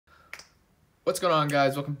What's going on,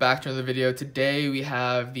 guys? Welcome back to another video. Today we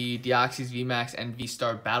have the Deoxys VMax and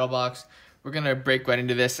VStar battle box. We're gonna break right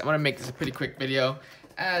into this. I'm gonna make this a pretty quick video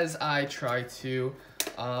as I try to,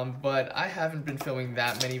 but I haven't been filming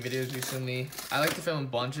that many videos recently. I like to film in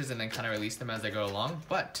bunches and then kind of release them as I go along,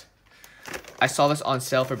 but I saw this on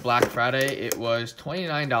sale for Black Friday. It was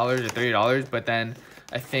 $29 or $30, but then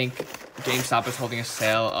I think GameStop is holding a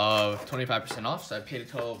sale of 25% off, so I paid a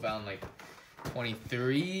total of around like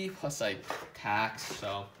 23 plus like tax,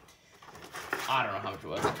 so I don't know how much it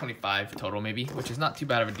was, like 25 total maybe, which is not too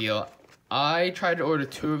bad of a deal. I tried to order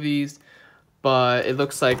 2 of these, but it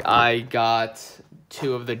looks like I got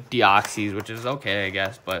 2 of the Deoxys, which is okay, I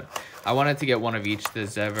guess, but I wanted to get one of each, the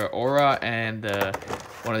Zevra Aura and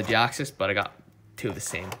one of the Deoxys, but I got 2 of the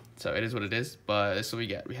same, so it is what it is. But this is what we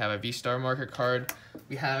get. We have a VStar marker card.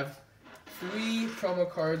 We have 3 promo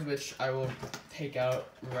cards, which I will take out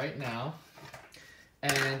right now.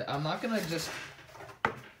 And I'm not gonna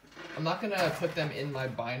put them in my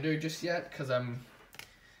binder just yet because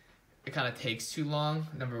it kind of takes too long,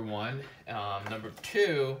 number one. Number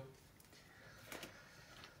two,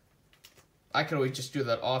 I could always just do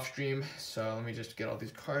that off stream. So let me just get all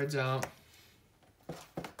these cards out.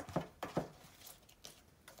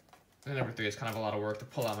 And number 3 is kind of a lot of work to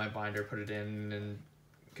pull out my binder, put it in, and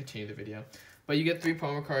continue the video. But you get 3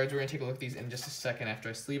 promo cards. We're gonna take a look at these in just a second after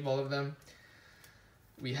I sleeve all of them.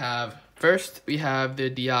 We have the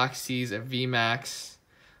Deoxys VMax,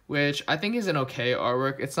 which I think is an okay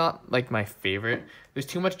artwork. It's not like my favorite. There's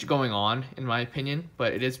too much going on in my opinion,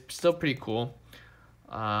 but it is still pretty cool.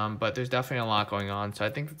 But there's definitely a lot going on, so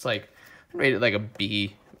I think it's like rated like a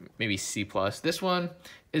B, maybe C+. This one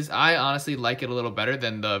is, I honestly like it a little better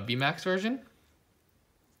than the VMax version.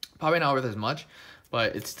 Probably not worth as much,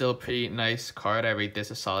 but it's still a pretty nice card. I rate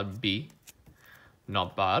this a solid B.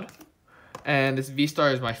 Not bad. And this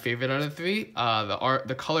VStar is my favorite out of the 3.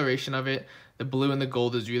 The coloration of it, the blue and the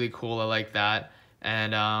gold is really cool. I like that.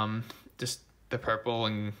 And just the purple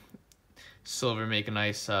and silver make a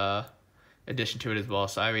nice addition to it as well.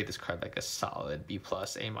 So I rate this card like a solid B+,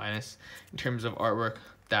 A-. In terms of artwork,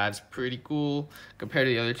 that's pretty cool. Compared to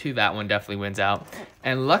the other 2, that one definitely wins out.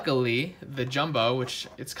 And luckily, the jumbo, which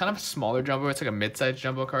it's kind of a smaller jumbo, it's like a mid-sized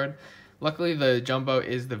jumbo card. Luckily, the jumbo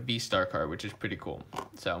is the VStar card, which is pretty cool.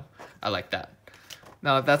 So I like that.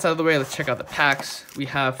 Now that that's out of the way, let's check out the packs. We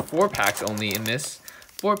have 4 packs only in this.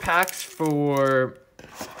 4 packs for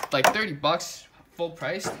like $30 full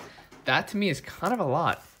price. That to me is kind of a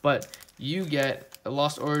lot, but you get a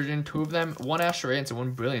Lost Origin, 2 of them, 1 Astral Radiance and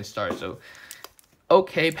 1 Brilliant Star. So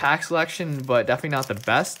okay pack selection, but definitely not the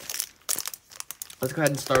best. Let's go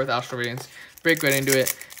ahead and start with Astral Radiance, break right into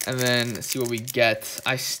it, and then see what we get.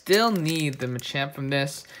 I still need the Machamp from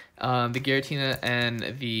this, the Giratina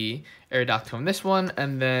and the Aerodactyl from this one,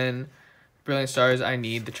 and then Brilliant Stars, I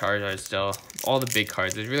need the Charizard still. All the big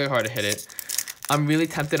cards. It's really hard to hit it. I'm really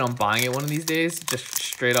tempted on buying it one of these days, just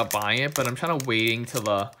straight up buying it, but I'm trying to waiting till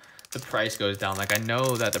the price goes down. Like, I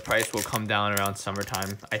know that the price will come down around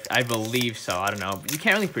summertime. I believe so. I don't know. You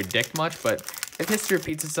can't really predict much, but if history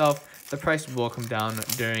repeats itself, the price will come down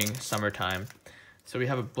during summertime. So we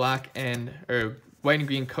have a white and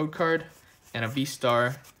green code card and a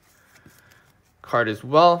VStar card as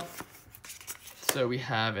well. So we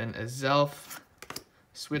have an Azelf,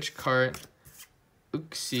 Switch Cart,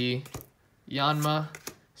 Uxie, Yanma,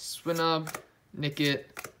 Swinub, Nickit,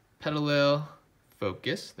 Petalil,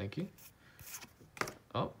 Focus, thank you.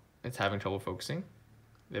 Oh, it's having trouble focusing.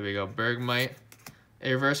 There we go, Bergmite,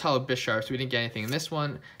 a reverse hollow Bisharp, so we didn't get anything in this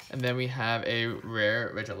one. And then we have a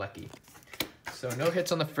rare Regieleki. So no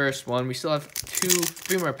hits on the first one. We still have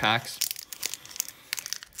 3 more packs.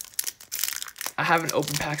 I haven't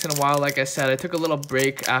opened packs in a while. Like I said, I took a little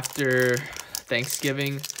break after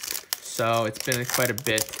Thanksgiving, so it's been quite a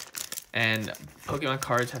bit. And Pokemon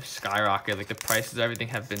cards have skyrocketed. Like, the prices of everything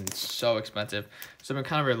have been so expensive. So I've been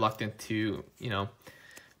kind of reluctant to,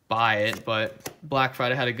 buy it. But Black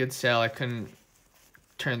Friday had a good sale. I couldn't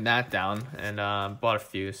turn that down and bought a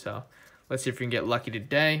few. So let's see if we can get lucky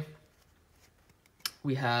today.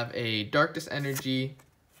 We have a Darkness Energy.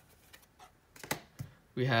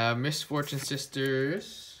 We have Misfortune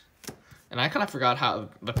Sisters. And I kind of forgot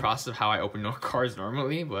the process of how I open no cards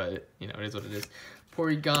normally, but, it is what it is.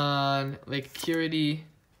 Porygon, Lake Acuity.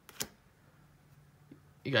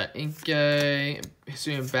 You got Inkay,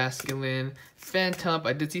 Hisuian Basculin, Phantump.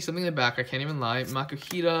 I did see something in the back, I can't even lie.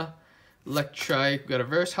 Makuhita, Electrike. We got a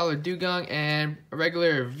Reverse Howler Dugong and a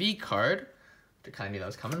regular V card. I kind of knew that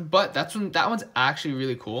was coming, but that one's actually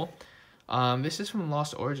really cool. This is from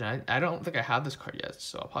Lost Origin. I don't think I have this card yet,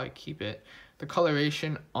 so I'll probably keep it. The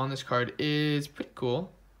coloration on this card is pretty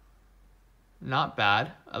cool. not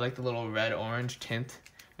bad. I like the little red-orange tint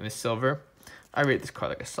and the silver. I rate this card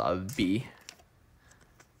like a solid B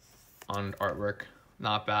on artwork.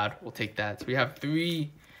 Not bad. We'll take that. So we have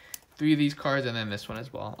three of these cards and then this one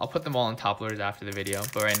as well. I'll put them all in top loaders after the video,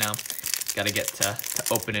 but right now, gotta get to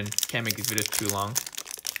opening. Can't make these videos too long.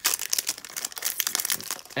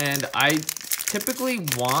 And I typically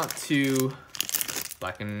want to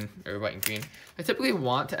white and green. I typically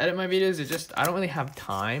want to edit my videos. It's just I don't really have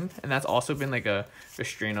time, and that's also been like a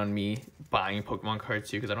restraint on me buying Pokemon cards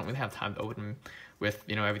too, because I don't really have time to open them with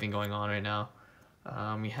everything going on right now.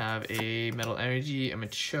 We have a Metal Energy, a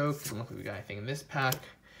Machoke. Doesn't look like we got anything in this pack.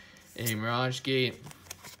 A Mirage Gate,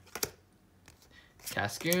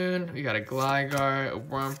 Cascoon. We got a Gligar, a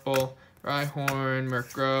Wurmple, Rhyhorn,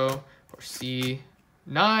 Murkrow, or C.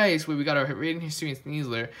 Nice! We got a Radiant History and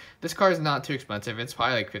Sneasler. This card is not too expensive. It's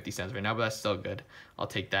probably like 50 cents right now, but that's still good. I'll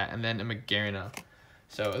take that. And then a Magarena.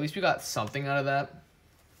 So at least we got something out of that.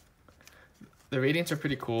 The Radiants are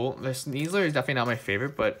pretty cool. The Sneasler is definitely not my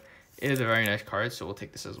favorite, but it is a very nice card, so we'll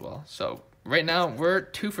take this as well. So right now, we're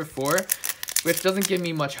 2 for 4, which doesn't give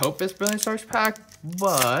me much hope this Brilliant Stars pack,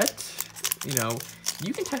 but,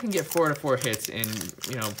 you can technically get 4 out of 4 hits in,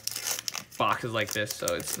 boxes like this,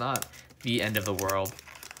 so it's not the end of the world.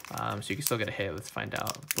 So you can still get a hit. Let's find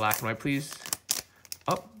out. Black and white, please.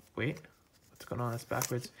 Oh, wait. What's going on? That's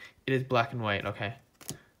backwards. It is black and white. Okay.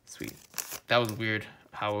 Sweet. That was weird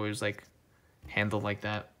how it was, like, handled like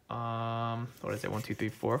that. What is it? 1, 2, 3,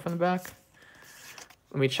 4 from the back?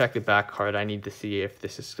 Let me check the back card. I need to see if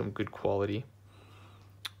this is some good quality.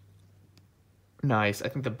 Nice. I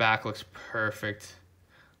think the back looks perfect.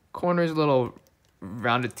 Corner's a little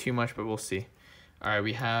rounded too much, but we'll see. All right,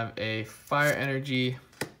 we have a Fire Energy,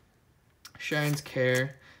 Sharon's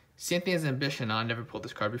Care, Cynthia's Ambition. I never pulled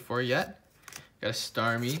this card before yet. Got a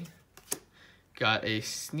Starmie. Got a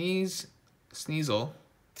Sneasel,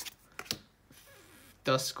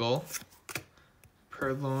 Duskull,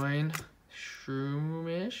 Purloin,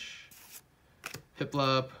 Shroomish,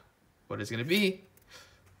 Piplup. What is it gonna be?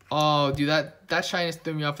 Oh, dude, that shyness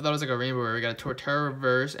threw me off. I thought it was like a rainbow. We got a Torterra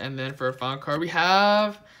Reverse, and then for a final card, we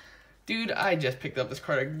have... Dude, I just picked up this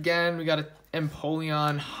card again. We got an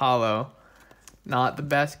Empoleon Hollow. Not the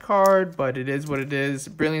best card, but it is what it is.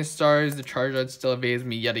 Brilliant Stars, the Charizard still evades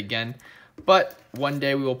me yet again. But one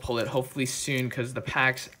day we will pull it, hopefully soon, because the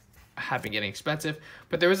packs have been getting expensive.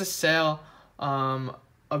 But there was a sale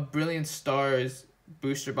of Brilliant Stars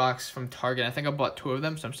booster box from Target. I think I bought 2 of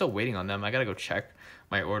them, so I'm still waiting on them. I gotta go check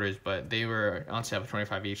my orders, but they were on sale for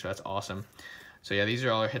 25 each, so that's awesome. So yeah, these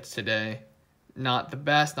are all our hits today. Not the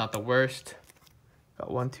best, not the worst. Got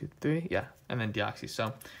 1, 2, 3, yeah, and then Deoxys.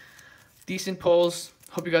 So decent pulls.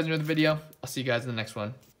 Hope you guys enjoyed the video. I'll see you guys in the next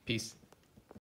one. Peace.